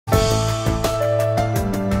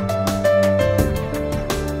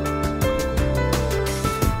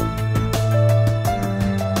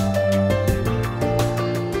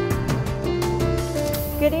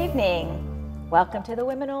Welcome to the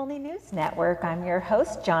Women Only News Network. I'm your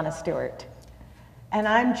host, Jonna Stewart. And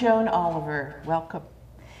I'm Joan Oliver. Welcome.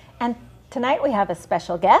 And tonight we have a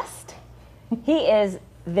special guest. He is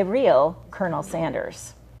the real Colonel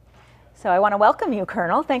Sanders. So I want to welcome you,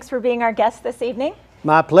 Colonel. Thanks for being our guest this evening.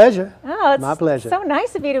 My pleasure. Oh, it's my pleasure. So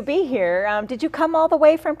nice of you to be here. Did you come all the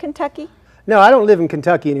way from Kentucky? No, I don't live in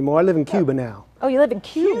Kentucky anymore. I live in Cuba now. Oh, you live in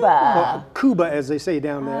Cuba. Well, Cuba, as they say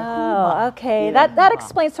down there. Oh, okay. Yeah. That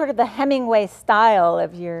explains sort of the Hemingway style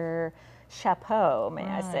of your chapeau, may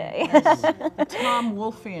I say. The Tom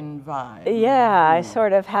Wolfian vibe. Yeah, I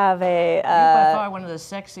sort of have a... You're by far one of the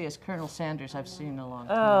sexiest Colonel Sanders I've seen in a long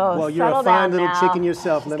time. Oh, well, you're a fine little chicken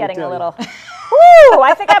yourself, let me tell you. Getting a little... Woo!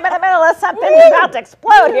 I think I'm in the middle of something about to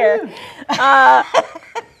explode here.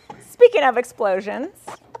 Speaking of explosions,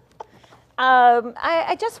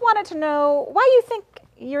 I just wanted to know why you think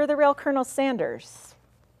you're the real Colonel Sanders.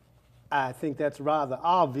 I think that's rather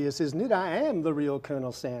obvious, isn't it? I am the real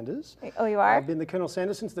Colonel Sanders. Oh, you are? I've been the Colonel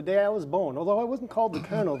Sanders since the day I was born, although I wasn't called the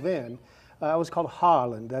Colonel then. I was called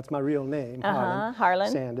Harlan. That's my real name,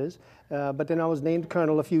 Harlan Sanders. But then I was named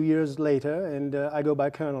Colonel a few years later, and I go by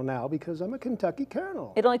Colonel now because I'm a Kentucky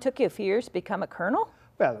Colonel. It only took you a few years to become a Colonel?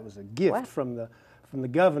 Well, it was a gift from the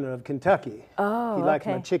governor of Kentucky. Oh, he liked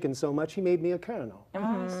my chicken so much, he made me a Colonel.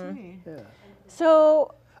 I see. Yeah.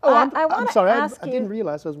 So... I'm sorry, I you... didn't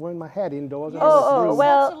realize I was wearing my hat indoors. Yes, well...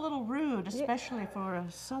 That's a little rude, especially for a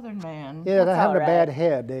Southern man. Yeah, I'm having right. a bad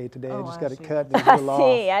hair day today. I just got it cut and I a little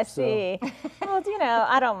see, off, I see. Well, you know,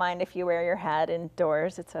 I don't mind if you wear your hat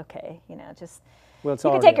indoors. It's okay. You know, just... Well, it's you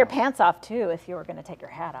can take your pants off, too, if you were going to take your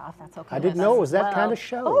hat off. That's okay. I didn't know it was that kind of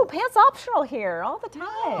show. Oh, pants optional here all the time.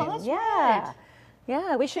 Oh, that's yeah. right.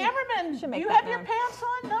 Yeah, we should. Cameramen, should do make you that have your known. pants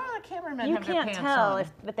on? No, the cameramen You have their can't pants tell on.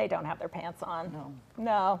 that they don't have their pants on. No.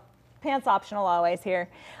 No. Pants optional always here.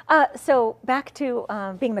 So back to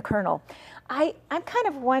being the Colonel. I'm kind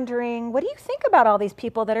of wondering, what do you think about all these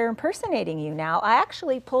people that are impersonating you now? I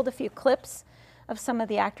actually pulled a few clips of some of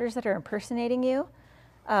the actors that are impersonating you.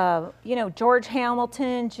 You know, George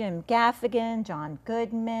Hamilton, Jim Gaffigan, John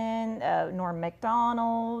Goodman, Norm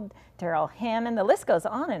Macdonald, Daryl Hammond, the list goes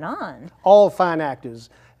on and on. All fine actors,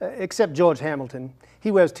 except George Hamilton. He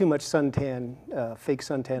wears too much suntan, fake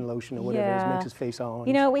suntan lotion or whatever, it makes his face orange.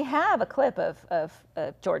 You know, we have a clip of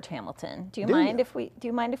George Hamilton. Do you mind if we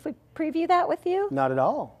preview that with you? Not at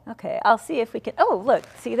all. Okay, I'll see if we can. Oh, look,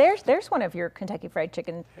 see, there's one of your Kentucky Fried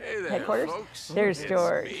Chicken Hey there, headquarters. folks. There's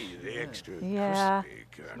George. Me, the extra Yeah. crispy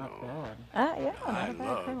Colonel. Yeah, I not a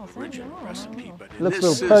bad Colonel love original Sanders. recipe, but in Looks a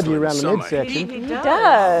this little pudgy sizzling around the summer midsection. He He does.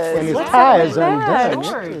 does. And his What's tie up is with that? undone.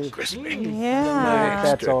 George, crispy. geez. Yeah.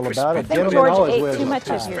 That's all about it. I think Gentleman George always ate wears too a much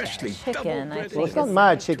of tie. your Freshly chicken, I double-breaded. Well, it's think. not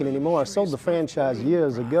my chicken anymore. I sold the franchise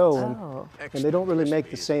years ago, and they don't really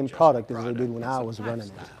make the same product as they did when I was running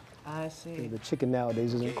it. I see. The chicken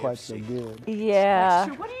nowadays isn't quite so good. Yeah.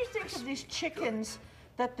 So what do you think of these chickens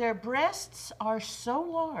that their breasts are so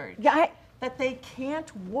large Yeah, that they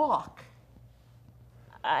can't walk?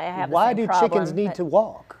 I have the Why same do problem, chickens need but- to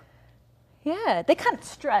walk? Yeah, they kind of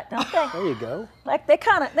strut, don't they? There you go. Like they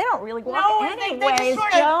don't really walk they anyways, just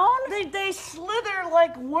sort Joan. of, they slither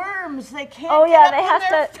like worms. They can't Oh yeah, get they up on have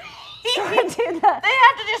their to feet. sort of do that. They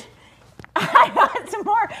have to just, I know, it's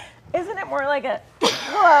more, isn't it more like a,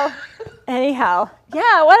 hello. Anyhow,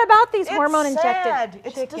 yeah, what about these it's hormone-injected sad.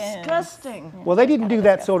 It's chickens? disgusting. Well, they didn't do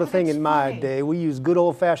that sort of thing it's in my funny. day. We used good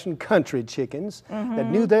old-fashioned country chickens that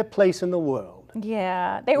knew their place in the world.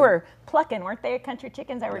 Yeah, they were plucking, weren't they, country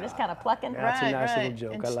chickens that were just kind of plucking? That's a nice little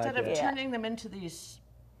joke. I Instead like of that. turning them into these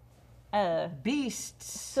beasts.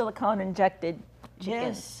 Silicone-injected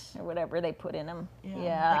chickens, Yes. or whatever they put in them.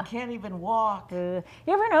 They can't even walk. You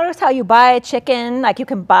ever notice how you buy a chicken, like you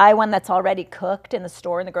can buy one that's already cooked in the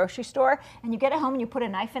store, in the grocery store, and you get it home and you put a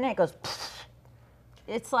knife in it, it goes,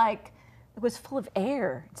 it's like it was full of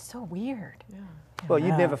air. It's so weird. Yeah. Well,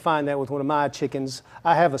 you'd never find that with one of my chickens.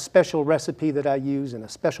 I have a special recipe that I use and a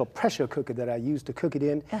special pressure cooker that I use to cook it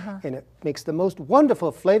in, and it makes the most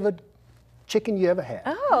wonderful flavored chicken you ever had.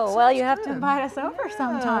 Oh, well, you have to invite us over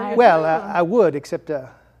sometime. Well, I would, except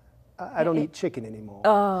I don't eat chicken anymore.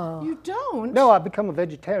 Oh. You don't? No, I've become a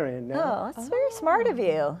vegetarian now. Oh, that's very smart of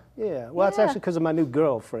you. Yeah, well, it's actually because of my new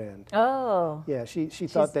girlfriend. Oh. Yeah, she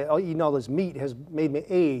thought that eating all this meat has made me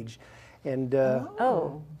age. And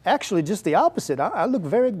actually, just the opposite. I look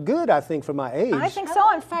very good, I think, for my age. I think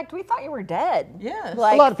so. In fact, we thought you were dead. Yes.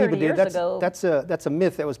 Like a lot of 30 people did. years ago. That's a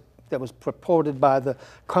myth that was purported by the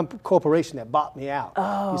corporation that bought me out.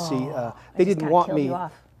 Oh, you see, just they didn't kinda want killed me. you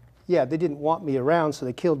off. Yeah, they didn't want me around, so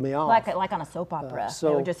they killed me off. Like on a soap opera. They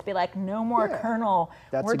so- would just be like, no more Yeah. Colonel.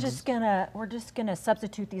 That's We're just gonna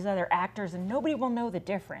substitute these other actors, and nobody will know the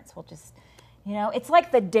difference. We'll just, You know, it's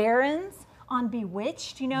like the Darrens on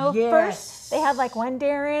Bewitched, you know. Yes. First they had like one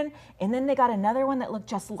Darren, and then they got another one that looked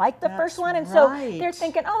just like the first one, and so they're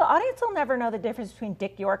thinking, oh, the audience will never know the difference between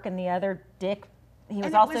Dick York and the other Dick. He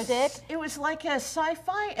was also Dick. It was like a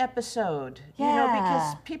sci-fi episode, Yeah. you know,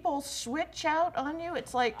 because people switch out on you.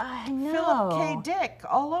 It's like I Philip K. know. Dick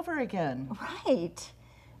all over again. Right.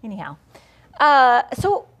 Anyhow,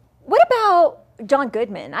 so what about John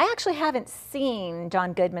Goodman? I actually haven't seen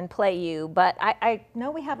John Goodman play you, but I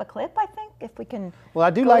know we have a clip, I think, if we can. Well, I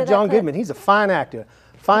do go like to that John clip. Goodman. He's a fine actor.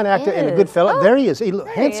 Fine actor and a good is. fella. Oh, there he is. He look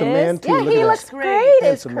There handsome he man is. too. Yeah, Look he at looks that. great as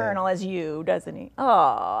Handsome man. Colonel, as you, doesn't he?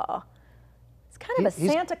 Oh, it's kind of a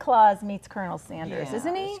He's- Santa Claus meets Colonel Sanders, Yeah,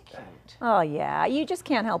 isn't he? it's cute. Oh yeah, you just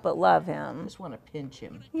can't help but love him. Just want to pinch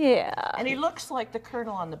him. Yeah, And he looks like the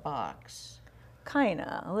Colonel on the box.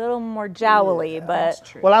 kinda a little more jowly, That's but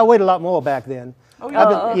true. Well, I weighed a lot more back then. Oh, I've yeah?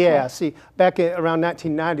 been- okay. Yeah, see, back around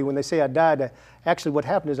 1990 when they say I died, actually what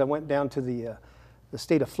happened is I went down to the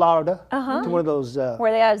state of Florida to one of those,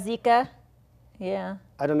 where they have Zika. Yeah.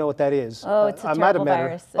 I don't know what that is. Oh, it's a I might have terrible met her.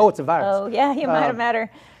 virus. Oh, it's a virus. Oh yeah, you might have met her.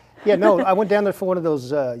 Yeah, no, I went down there for one of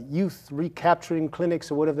those youth recapturing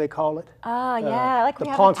clinics or whatever they call it. Oh yeah, like the we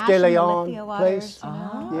have Ponce in de Ashland, the Leon Lithia place. Waters, you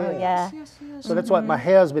know? Yeah. Yeah. Yes, yes. So that's why my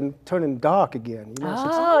hair's been turning dark again. You know,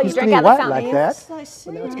 since Oh, it you used to drink be out of the white fountain? like Yes, that. I see.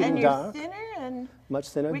 But now it's And getting you're dark. thinner, and Much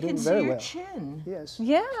thinner, we doing can very see your well. chin. Yes.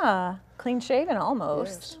 Yeah, clean shaven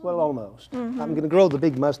almost. Yes, well, almost. I'm going to grow the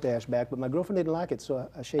big mustache back, but my girlfriend didn't like it, so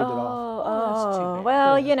I shaved it off. that's too bad.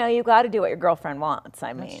 Well, you know, you got to do what your girlfriend wants.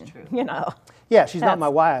 I mean, true. you know, Yeah, she's not my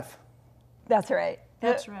wife. that's right.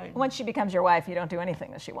 That's right. Once she becomes your wife, you don't do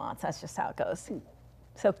anything that she wants. That's just how it goes.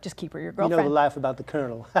 So just keep her your You know the girlfriend. life about the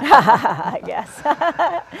Colonel. Yes.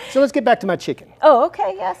 So let's get back to my chicken. Oh,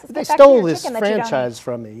 okay. Yes. Let's They get back to stole your this chicken that you don't eat. franchise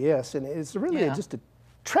from me, yes, and it's really Yeah. just a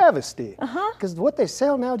travesty. Because what they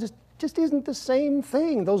sell now just isn't the same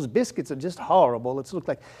thing. Those biscuits are just horrible. It's look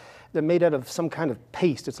like they're made out of some kind of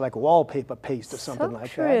paste. It's like wallpaper paste or something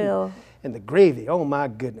like that. true. And the gravy, oh my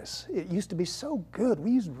goodness. It used to be so good.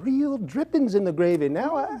 We used real drippings in the gravy.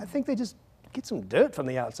 Now I think they just get some dirt from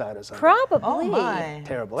the outside or something. Probably. Oh my.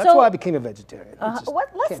 Terrible. That's So- why I became a vegetarian. It's just-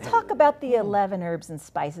 Let's can't talk handle it. about the 11 herbs and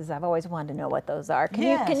spices. I've always wanted to know what those are. Can you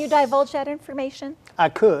Yes. divulge that information? I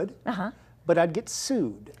could, but I'd get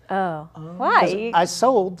sued. Oh, why? I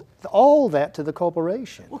sold all that to the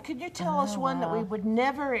corporation. Well, could you tell us one that we would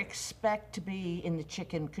never expect to be in the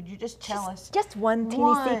chicken? Could you just tell us Just one teeny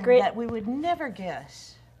one secret. that we would never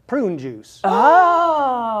guess? Prune juice.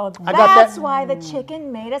 Oh, I got that's that- why the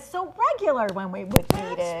chicken made us so regular when we would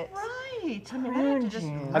eat it. Right. I mean, I had to just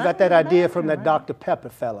I got that idea from that Dr. Pepper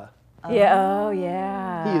fella. Yeah. Oh,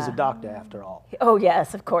 yeah. He is a doctor after all. Oh,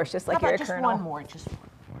 yes, of course, just How like you're about a just colonel. one more? Just one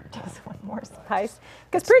more. Just one more spice.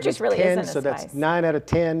 Because prune juice really 10, isn't a so spice. that's 9 out of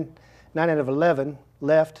 10, 9 out of 11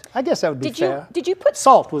 left. I guess that would be Did you- fair. did you put-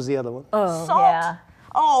 Salt was the other one. Oh, Salt? yeah.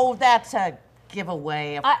 Oh, that's a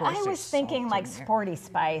giveaway. Of course. I was there's thinking salt like in there. sporty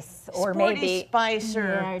spice or Sporty maybe spice or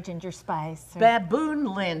yeah, ginger spice. Or, baboon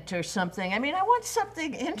lint or something. I mean, I want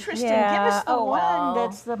something interesting. Yeah, Give us the oh, one well.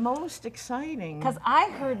 that's the most exciting. Because I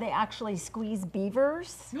heard they actually squeeze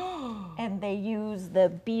beavers and they use the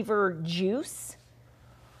beaver juice.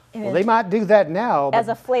 Well, they might do that now. As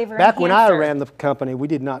but a flavor Back when I enhancer. ran the company, we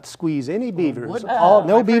did not squeeze any beavers. wood-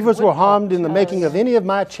 No I've beavers heard were wood harmed in the pulp. making of any of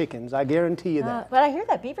my chickens. I guarantee you that. But I hear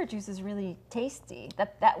that beaver juice is really tasty.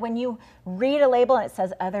 That when you read a label and it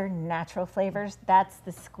says other natural flavors, that's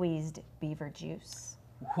the squeezed beaver juice.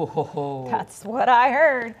 Whoa. That's what I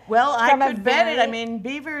heard. Well, I from a could bet it. I very- mean,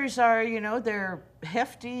 beavers are, they're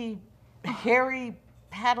hefty, hairy,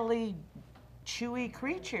 paddly, chewy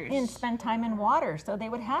creatures. And spend time in water, so they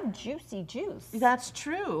would have juicy juice. That's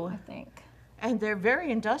true. I think. And they're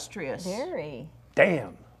very industrious. Very.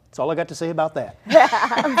 Damn. That's all I got to say about that.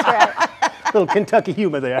 That's right. Little Kentucky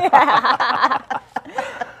humor there.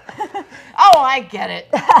 Oh, I get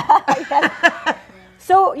it.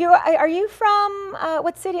 So are you from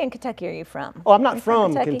what city in Kentucky are you from? Oh, I'm not You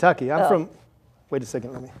from Kentucky. I'm Oh. from, wait a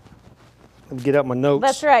second, let me get out my notes.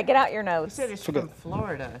 That's right. Get out your You notes. said it's from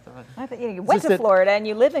Florida, I thought. I thought you went Just to that- Florida and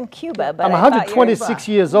you live in Cuba, but I'm I thought you were- 126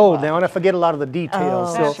 years old now, and I forget a lot of the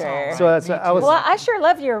details. Oh, so, sure. so that's, Me I was. Well, I sure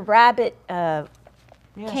love your rabbit Yes,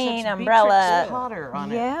 cane that's umbrella. Beatrix Potter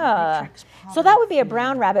on it. Yeah. Beatrix So Potter. that would be a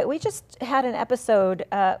brown rabbit. We just had an episode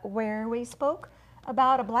where we spoke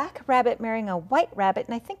about a black rabbit marrying a white rabbit,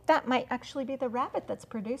 and I think that might actually be the rabbit that's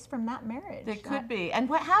produced from that marriage. It could be. And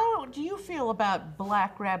how do you feel about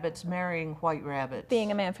black rabbits marrying white rabbits?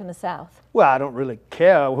 Being a man from the South. Well, I don't really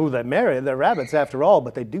care who they marry. They're rabbits after all,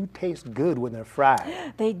 but they do taste good when they're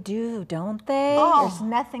fried. They do, don't they? Oh. There's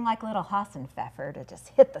nothing like little Hassenpfeffer to just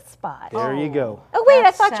hit the spot. There you go. Oh, wait, I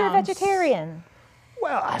That thought you were a sounds- vegetarian.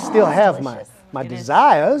 Well, I still have my delicious.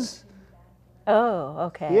 desires. Oh,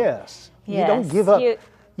 okay. Yes. You don't Yes, give up. you-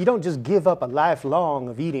 You don't just give up a lifelong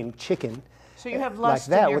of eating chicken. So you have Like lust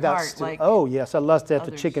that in your without heart, like oh yes, I lust after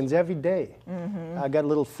others. chickens every day. I got a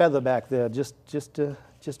little feather back there just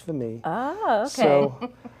for me. Oh, okay.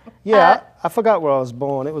 So, yeah, I forgot where I was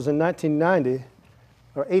born. It was in 1990,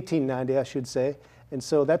 or 1890, I should say. And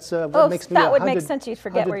so that's what Oh, makes me that would 100 make sense. You'd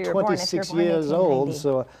forget where you were born if you're 126 born in years old. 1890.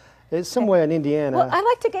 So it's somewhere in Indiana. Well, I'd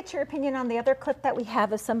like to get your opinion on the other clip that we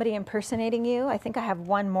have of somebody impersonating you. I think I have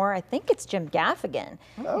one more. I think it's Jim Gaffigan,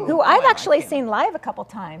 who I've actually seen live a couple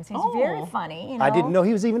times. He's very funny. You know? I didn't know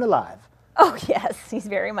he was even alive. Oh, yes, he's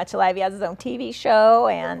very much alive. He has his own TV show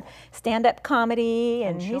and stand-up comedy.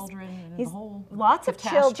 And children and he's the whole lots of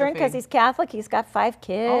children because catastrophe. he's Catholic. He's got 5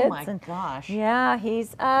 kids. Oh my and gosh. Yeah,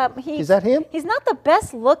 he's Is that him? He's not the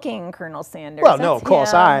best-looking Colonel Sanders. Well, no, of That's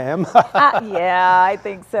course him. I am. Yeah, I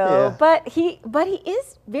think so. Yeah. But he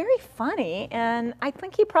is very funny, and I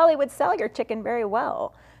think he probably would sell your chicken very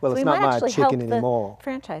well. Well, So it's we not might my actually chicken help the anymore.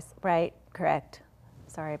 Franchise, right? Correct.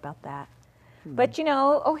 Sorry about that. But you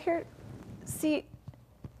know, oh here, see,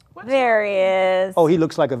 there he is. Oh, he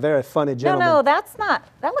looks like a very funny no, gentleman. no, that's not.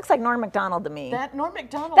 That looks like Norm Macdonald to me. That Norm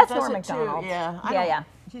Macdonald That's does Norm it Macdonald. too. Yeah. Yeah.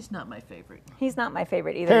 He's not my favorite. He's not my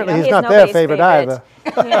favorite either. Apparently you know, he's he is not their nobody's favorite either.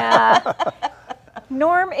 Yeah.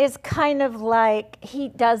 Norm is kind of like, he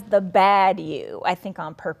does the bad you, I think,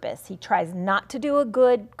 on purpose. He tries not to do a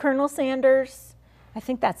good Colonel Sanders. I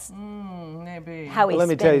think that's Maybe. how he Well, let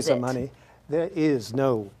me tell you spins something, it. honey. There is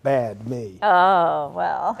no bad me. Oh,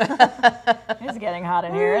 well. It's getting hot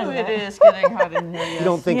in here, Ooh, isn't it it? is getting hot in here. You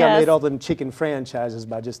don't think I Yes. made all them chicken franchises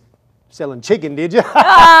by just selling chicken, did you?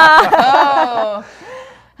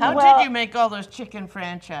 How Well- did you make all those chicken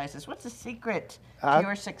franchises? What's the secret to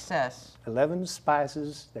your success? 11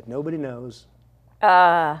 spices that nobody knows.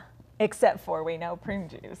 Except for we know prune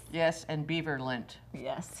juice. Yes, and beaver lint.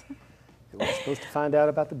 Yes. We were supposed to find out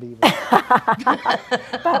about the beaver.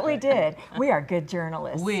 But we did. We are good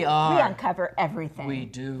journalists. We are. We uncover everything. We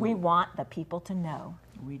do. We want the people to know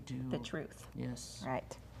We do. the truth. Yes.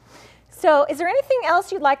 Right. So, is there anything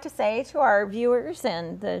else you'd like to say to our viewers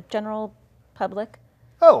and the general public?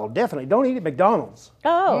 Oh, definitely. Don't eat at McDonald's.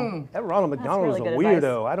 Oh, That Ronald McDonald really is a good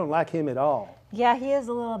weirdo. advice. I don't like him at all. yeah, he is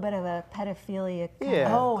a little bit of a pedophilia. kind Yeah,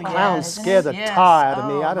 of Oh, clowns yes. scare the Yes. tar out of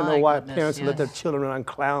me. Oh, I don't know my why goodness, parents let their yes. children around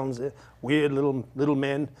clowns, weird little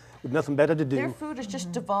men with nothing better to do. Their food has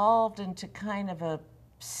just devolved into kind of a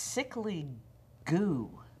sickly goo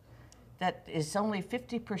that is only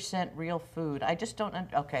 50% real food. I just don't.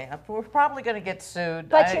 Okay, we're probably going to get sued.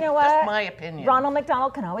 But you know what? That's my opinion. Ronald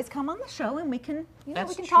McDonald can always come on the show, and we can, That's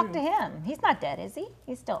we can talk true. to him. He's not dead, is he?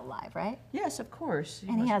 He's still alive, right? Yes, of course.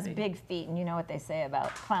 And he must has be. big feet, and you know what they say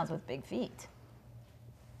about clowns with big feet.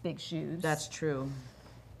 Big shoes. That's true.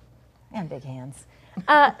 and big hands.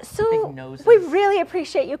 Big noses. We really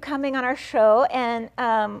appreciate you coming on our show, and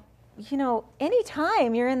you know,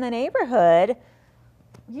 anytime you're in the neighborhood,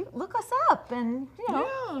 you look us up, and you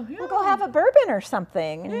know, Yeah, we'll go have a bourbon or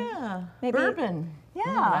something. and Yeah. Maybe- Bourbon. Yeah,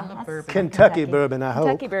 I love that's- bourbon. Kentucky bourbon, I hope.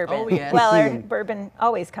 Kentucky bourbon. Oh, yes. Well, our bourbon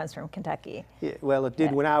always comes from Kentucky. Yeah, well, it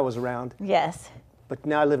did when I was around, Yes. but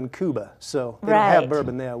now I live in Cuba, so they don't Right. have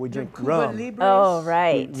bourbon there. We drink Cuba rum. Libres. Oh,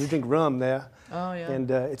 right. We drink rum there. Oh, yeah. And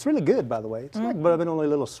it's really good, by the way. It's like bourbon, only a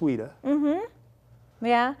little sweeter.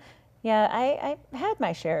 Yeah. Yeah, I had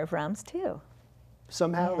my share of rums too.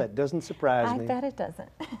 Somehow that doesn't surprise I me. bet it doesn't.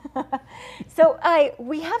 So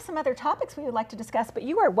we have some other topics we would like to discuss, but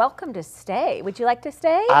you are welcome to stay. Would you like to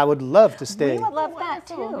stay? I would love to stay. We would love that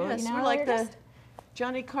too. Wonderful, yes. You know, We're like you're the just-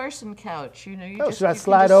 Johnny Carson couch. You know, you Oh, just should I you can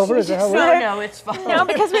slide just- over? Is that how it No, works? no, it's fine. No,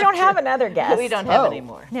 because we don't have another guest. We don't have Oh. any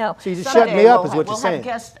more. No. So you just Someday shut me up, we'll is what we'll you're saying. have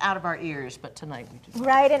guests out of our ears, but tonight we just.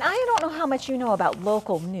 Right, and I don't know how much you know about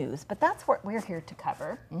local news, but that's what we're here to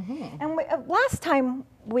cover. And last time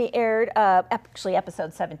we aired, actually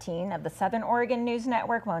episode 17 of the Southern Oregon News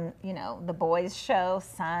Network, when, you know, the boys' show,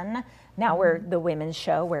 SONN. Now we're the women's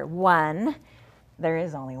show, we're WONN. There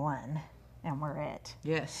is only one, and we're it.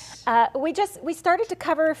 Yes. We started to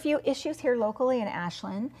cover a few issues here locally in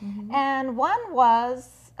Ashland, and one was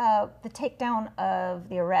the takedown of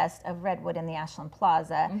the arrest of Redwood in the Ashland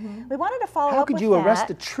Plaza. We wanted to follow How up could with you arrest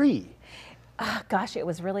a that. tree? Gosh, it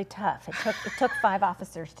was really tough. It took 5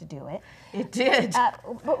 officers to do it. It did.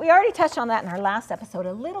 But we already touched on that in our last episode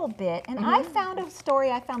a little bit, and I found a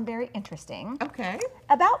story I found very interesting. Okay.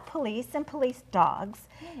 About police and police dogs,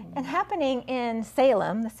 and happening in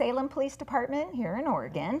Salem, the Salem Police Department here in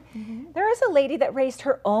Oregon. There is a lady that raised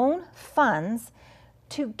her own funds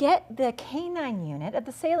to get the canine unit of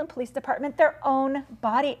the Salem Police Department their own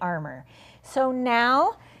body armor. So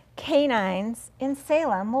now canines in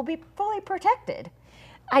Salem will be fully protected.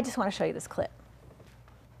 I just want to show you this clip.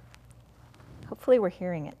 Hopefully we're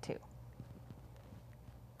hearing it too.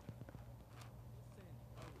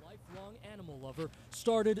 A lifelong animal lover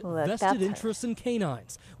started Look, vested that's her. interests in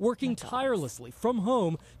canines, working tirelessly from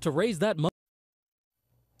home to raise that money.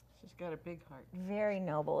 She's got a big heart. Very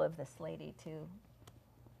noble of this lady to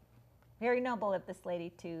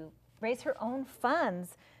raise her own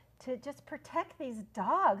funds to just protect these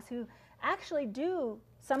dogs who actually do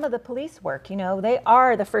some of the police work. You know, they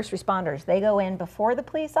are the first responders. They go in before the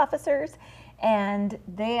police officers and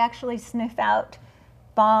they actually sniff out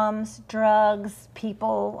bombs, drugs,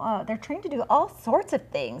 people. They're trained to do all sorts of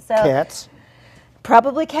things. So Cats.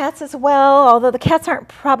 probably cats as well, although the cats aren't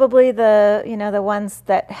probably the ones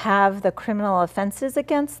that have the criminal offenses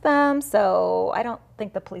against them. So I don't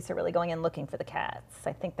think the police are really going in looking for the cats.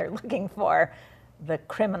 I think they're looking for the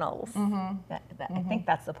criminals. I think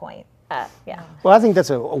that's the point. Yeah. Well, I think that's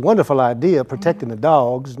a wonderful idea, protecting the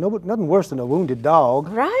dogs. Nothing worse than a wounded dog,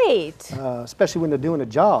 Right. especially when they're doing a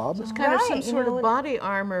job. It's kind of some Right, you sort know, of body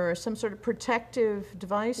armor or some sort of protective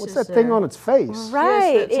device. What's that thing on its face?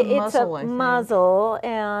 Right. Yes, it's a It's muzzle, I a think. muzzle,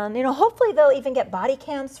 and hopefully they'll even get body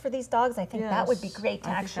cams for these dogs. I think that would be Yes, great to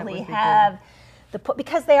I think that actually would be have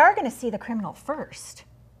because they are going to see the criminal first.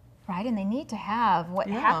 Right, and they need to have what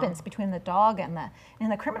happens between the dog and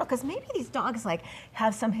the criminal, because maybe these dogs like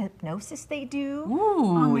have some hypnosis they do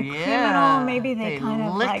on the criminal. Maybe they kind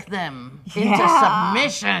of lick like them into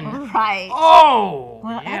submission. Right. Oh,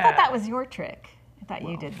 Well, I thought that was your trick. I thought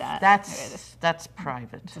you did that. That's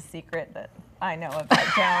private. It's a secret that I know about,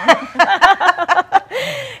 Joan.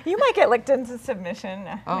 You might get licked into submission.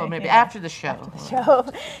 Oh, maybe after the show. Show.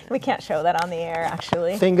 We can't show that on the air,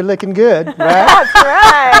 actually. Finger licking good, right? That's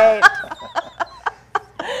right.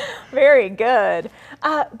 Very good.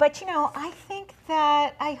 But I think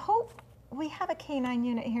that I hope we have a canine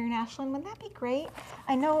unit here in Ashland. Wouldn't that be great?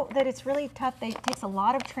 I know that it's really tough. It takes a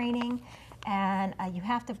lot of training, and you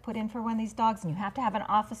have to put in for one of these dogs, and you have to have an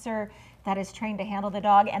officer that is trained to handle the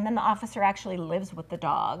dog, and then the officer actually lives with the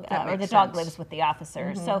dog, or the dog lives with the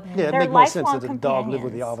officer. So Yeah, it they're makes more sense lifelong that the dog live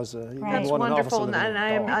with the companions. officer. You Right. don't That's want an officer wonderful, living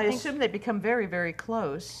and with a dog. I assume they become very, very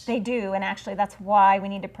close. They do, and actually that's why we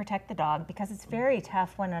need to protect the dog, because it's very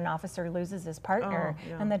tough when an officer loses his partner,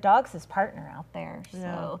 and the dog's his partner out there.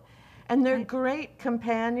 So, And they're great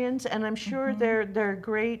companions, and I'm sure they're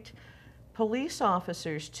great police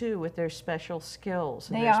officers too, with their special skills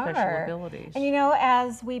and their special abilities. And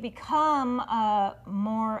as we become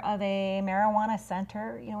more of a marijuana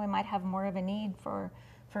center, we might have more of a need for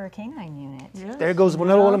a canine unit. Yes. There goes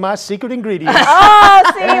another one of my secret ingredients.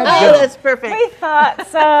 Oh, see, That's perfect. we thought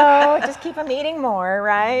so. Just keep them eating more,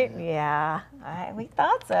 right? Yeah, we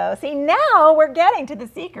thought so. See, now we're getting to the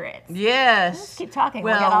secrets. Yes. Keep talking.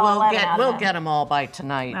 Well, we'll get all 11 out of we'll them. get them all by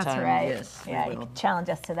tonight. That's right. Yes, we Yeah, you will. can challenge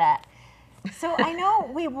us to that. So I know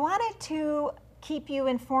we wanted to keep you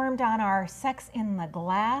informed on our Sex in the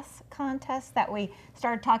Glass contest that we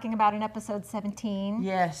started talking about in episode 17.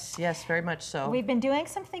 Yes, very much so. We've been doing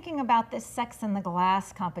some thinking about this Sex in the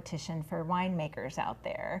Glass competition for winemakers out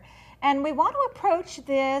there. And we want to approach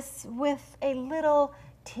this with a little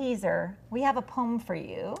teaser. We have a poem for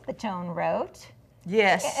you that Joan wrote.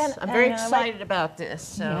 Yes, And- I'm very and, like- excited about this.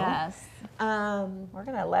 So, Yes. We're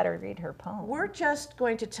going to let her read her poem. we're just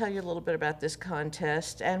going to tell you a little bit about this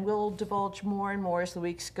contest, and we'll divulge more and more as the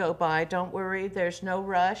weeks go by. Don't worry, there's no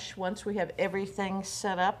rush. Once we have everything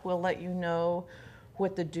set up, we'll let you know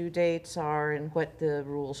what the due dates are and what the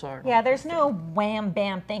rules are. Yeah, there's no wham,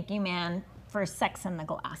 bam, thank you, man, for Sex in the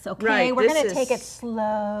Glass, okay? Right, We're going this to take it is-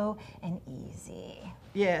 slow and easy.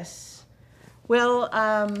 Yes. Well,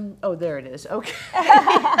 oh, there it is. Okay.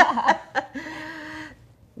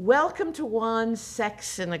 Welcome to WONN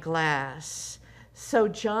Sex in a Glass, so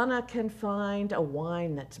Jonna can find a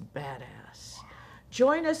wine that's badass.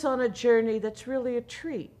 Join us on a journey that's really a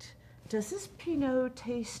treat. Does this Pinot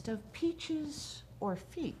taste of peaches or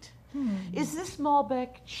feet? Is this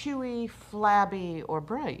Malbec chewy, flabby, or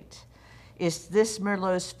bright? Is this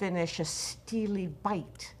Merlot's finish a steely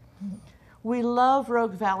bite? We love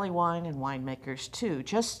Rogue Valley wine and winemakers too.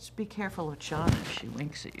 Just be careful of Jonna if she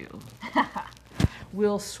winks at you.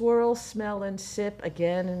 We'll swirl, smell, and sip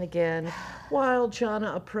again and again while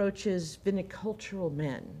Jonna approaches vinicultural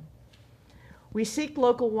men. We seek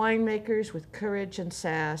local winemakers with courage and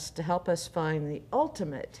sass to help us find the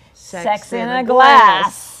ultimate sex in a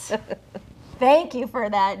glass. Thank you for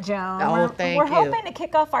that, Joan. Oh, thank you. We're hoping to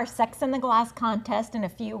kick off our Sex in the Glass contest in a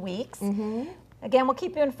few weeks. Again, we'll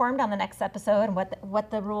keep you informed on the next episode and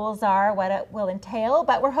what the rules are, what it will entail.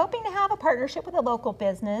 But we're hoping to have a partnership with a local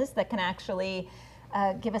business that can actually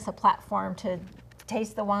give us a platform to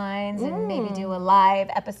taste the wines and maybe do a live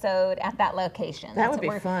episode at that location. That would be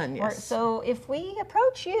fun, yes. So if we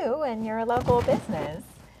approach you and you're a local business,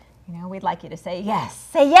 we'd like you to say yes.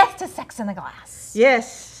 Say yes to Sex in the Glass.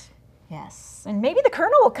 Yes. Yes. And maybe the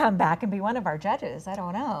Colonel will come back and be one of our judges. I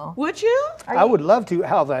don't know. Would you? I would love to.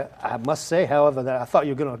 However, I must say, however, that I thought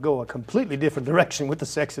you were going to go a completely different direction with the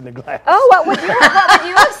Sex in the Glass. Oh, what would you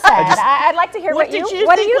have said? I'd like to hear what do you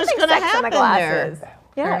think Sex in the Glass is?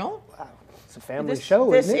 Yeah. Colonel? It's a family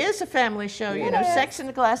show, isn't it? This is a family show, Sex in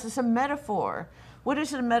the Glass is a metaphor. What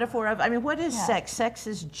is it a metaphor of? I mean, what is sex? Sex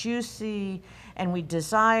is juicy, and we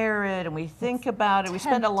desire it, and we think about it. We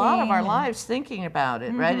spend a lot of our lives thinking about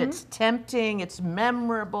it, right? It's tempting, it's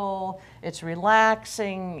memorable, it's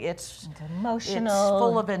relaxing, it's emotional, it's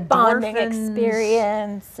full of endorphins. Bonding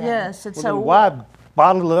experience. Yes, and Well, then why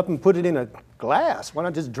bottle it up and put it in a glass? Why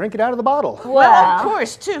not just drink it out of the bottle? Well, of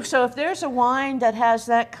course, too. So if there's a wine that has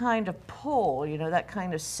that kind of pull, that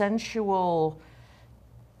kind of sensual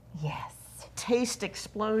taste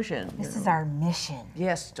explosion. This is our mission.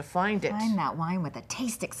 Yes, to find it. Find that wine with a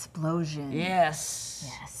taste explosion. Yes.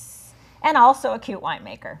 Yes. And also a cute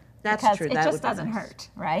winemaker. That's because true. It That just would be doesn't nice. hurt,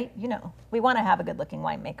 right? We want to have a good-looking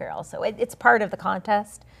winemaker also. It's part of the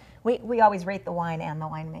contest. We always rate the wine and the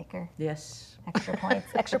winemaker. Yes. Extra points.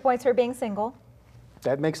 Extra points for being single.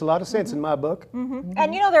 That makes a lot of sense in my book. And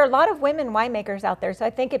there are a lot of women winemakers out there, so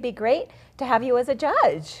I think it'd be great to have you as a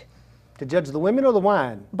judge. To judge the women or the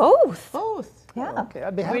wine? Both. Both. Yeah. Okay,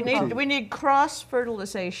 I'd be happy to. We need cross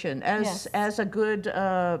fertilization, as a good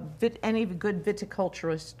any good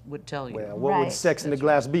viticulturist would tell you. Well, what would Sex in the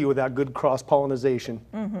Glass be without good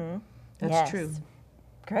cross-pollination? That's true.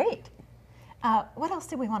 Great. What else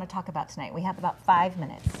do we want to talk about tonight? We have about 5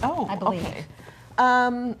 minutes. I believe. Okay.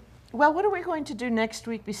 Well, what are we going to do next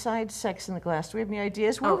week besides Sex in the Glass? Do we have any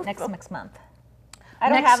ideas? Next month. I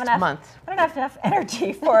don't have enough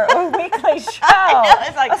energy for a weekly show.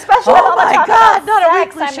 It's like, especially with all the talk about not a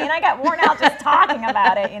sex. weekly show. I mean, I got worn out just talking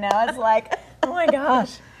about it. It's like, oh my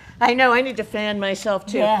gosh. I know. I need to fan myself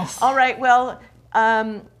too. Yes. All right. Well,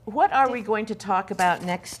 what are we going to talk about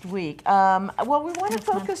next week? Well, we want to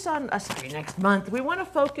focus on next month. We want to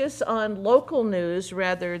focus on local news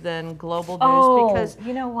rather than global news because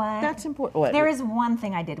you know what? That's important. What? There is one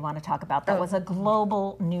thing I did want to talk about that was a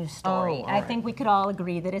global news story. I think we could all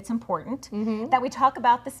agree that it's important that we talk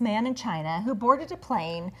about this man in China who boarded a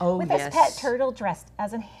plane with his pet turtle dressed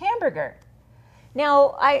as a hamburger.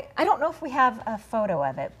 Now, I don't know if we have a photo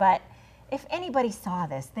of it, but if anybody saw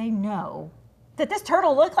this, they know that this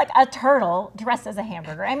turtle looked like a turtle dressed as a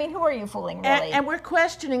hamburger. I mean, who are you fooling, really? And we're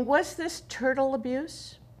questioning, was this turtle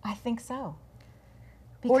abuse? I think so.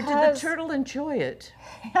 Or did the turtle enjoy it?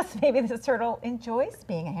 Yes, maybe the turtle enjoys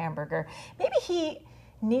being a hamburger. Maybe he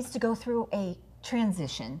needs to go through a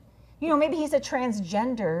transition. Maybe he's a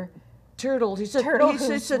transgender turtle. He's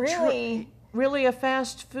really a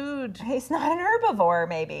fast food. He's not an herbivore,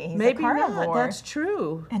 maybe. He's a carnivore. Not. That's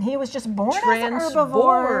true. And he was just born as an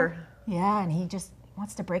herbivore. Yeah, and he just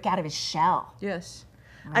wants to break out of his shell. Yes.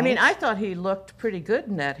 Right? I mean, I thought he looked pretty good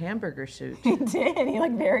in that hamburger suit. He did. He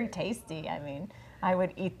looked very tasty. I mean, I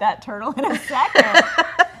would eat that turtle in a second.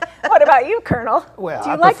 What about you, Colonel? Well, do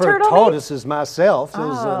you I like prefer turtle tortoises myself.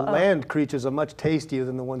 Those land creatures are much tastier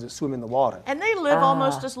than the ones that swim in the water. And they live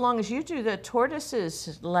almost as long as you do. The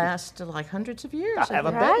tortoises last like hundreds of years. I have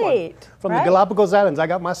a pet one. From the Galapagos Islands. I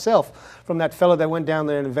got myself from that fellow that went down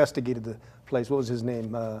there and investigated the place. What was his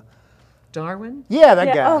name? Darwin? Yeah,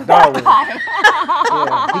 that guy, Darwin.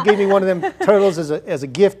 Yeah, he gave me one of them turtles as a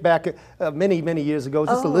gift back many, many years ago. It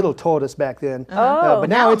was just a little tortoise back then. But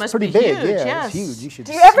now it's pretty big. Huge, yeah, it's huge. You should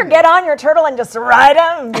Do you ever get on your turtle and just ride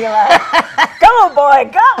him and be like, go, boy,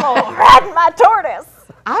 go, ride my tortoise?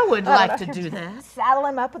 I would like to do that. Saddle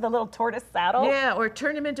him up with a little tortoise saddle? Yeah, or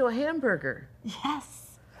turn him into a hamburger. Yes.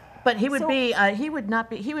 But he would be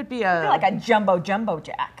like a jumbo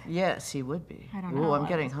jack. Yes, he would be. I don't know. Ooh, I'm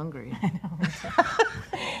getting hungry. I know.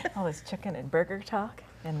 All this chicken and burger talk,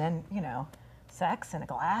 and then, sex in a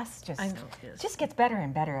glass just gets better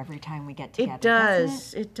and better every time we get together. It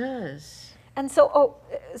does. It does. And so,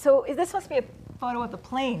 so this must be a photo of the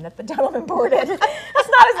plane that the gentleman boarded. It's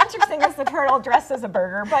not as interesting as the turtle dressed as a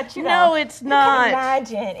burger, but you know, No, it's not. You can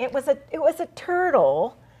imagine it was a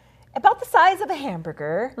turtle about the size of a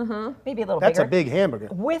hamburger, maybe a little That's bigger. a big hamburger.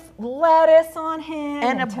 With lettuce on him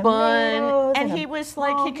And a bun, tomatoes and a he was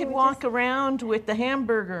like he could walk around with the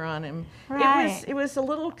hamburger on him. Right. It was a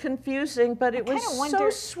little confusing, but it was so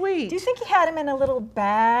sweet. Do you think he had him in a little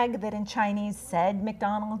bag that in Chinese said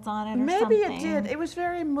McDonald's on it or Maybe something? it did. It was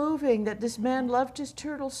very moving that this man loved his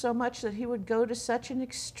turtle so much that he would go to such an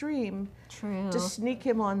extreme True. to sneak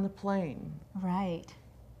him on the plane. Right.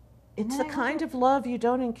 It's the kind of love you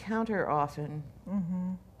don't encounter often.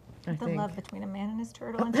 I The think. love between a man and his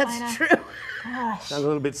turtle in China. That's true. Gosh. Sounds a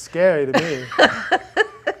little bit scary to me.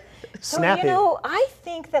 So, Snappy. you know, I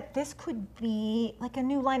think that this could be like a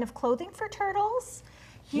new line of clothing for turtles.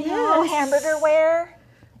 You know, Yes. hamburger wear.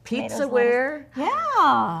 Pizza tomatoes, wear.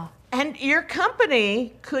 Yeah. And your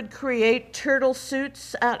company could create turtle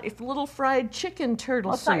suits out of little fried chicken turtle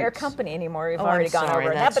Well, it's suits. not your company anymore. We've Oh, already I'm gone sorry,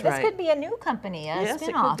 over that. that's But this right. could be a new company, a Yes, it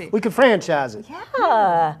could spinoff. be. We could franchise it.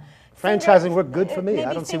 Yeah. Franchising worked good for me. Maybe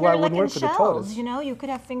I don't see why it wouldn't work for the finger-licking tortoise. shells, you know, you could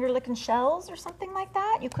have finger licking shells or something like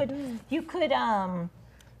that. You could,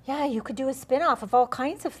 yeah, you could do a spin-off of all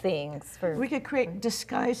kinds of things. We could create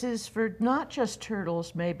disguises for not just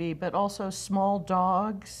turtles, maybe, but also small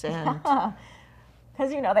dogs and.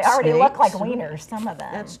 Because, you know, they already look like Snakes. wieners, some of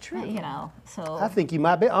them. That's true. You know, so. I think you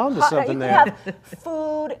might be onto You something can there. have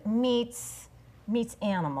food meets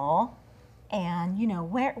animal, and you know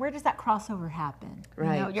where does that crossover happen? You know,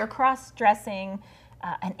 Right. you're cross-dressing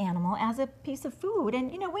an animal as a piece of food,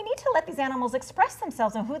 and you know we need to let these animals express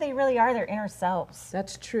themselves and who they really are, their inner selves.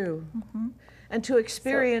 That's true. And to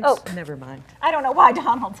experience. oh. Never mind. I don't know why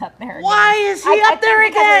Donald's up there. Again. Why is he I up there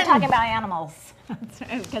think because again? we're talking about animals.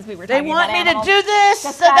 Because we were They talking want about me to animals do this.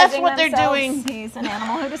 That's disguising what they're themselves. doing. He's an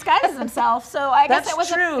animal who disguises himself. So I guess That's it was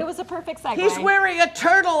true. it was a perfect segue. He's wearing a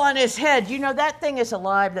turtle on his head. You know, that thing is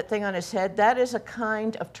alive, that thing on his head. That is a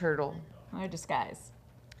kind of turtle Or disguise.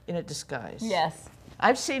 in a disguise. Yes.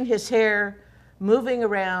 I've seen his hair moving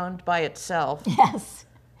around by itself Yes.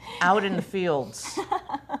 out in the fields.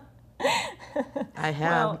 I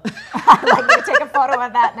have. I'd like you to take a photo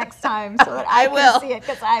of that next time so that I will. can see it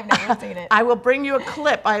because I've never seen it. I will bring you a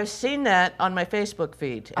clip. I have seen that on my Facebook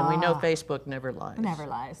feed, and we know Facebook never lies. Never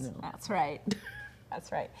lies. That's right.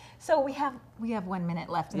 That's right. So we have 1 minute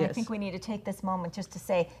left, and I Yes. think we need to take this moment just to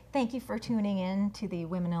say thank you for tuning in to the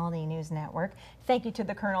Womenality News Network. Thank you to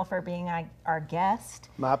the Colonel for being our guest.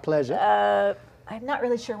 My pleasure. I'm not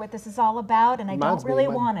really sure what this is all about, and I Reminds don't me really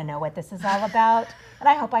when- want to know what this is all about, and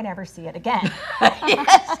I hope I never see it again.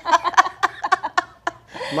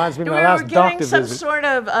 Reminds me of We my were last getting doctor some visit. sort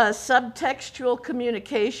of subtextual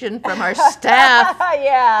communication from our staff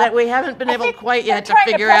Yeah. that we haven't been I able think quite yet to they're trying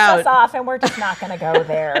figure to press out. us off, and we're just not going to go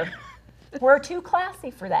there. We're too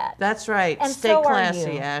classy for that. That's right. And Stay so are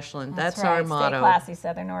classy, you. Ashland. That's That's our right. motto. Stay classy,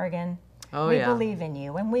 Southern Oregon. Oh, we yeah. believe in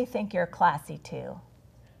you, and we think you're classy too.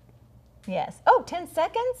 Yes. Oh, 10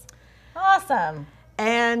 seconds? Awesome.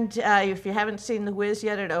 And if you haven't seen The Wiz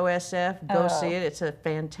yet at OSF, go Oh. see it. It's a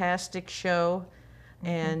fantastic show.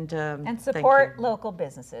 And And thank support you. local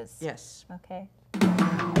businesses. Yes. Okay.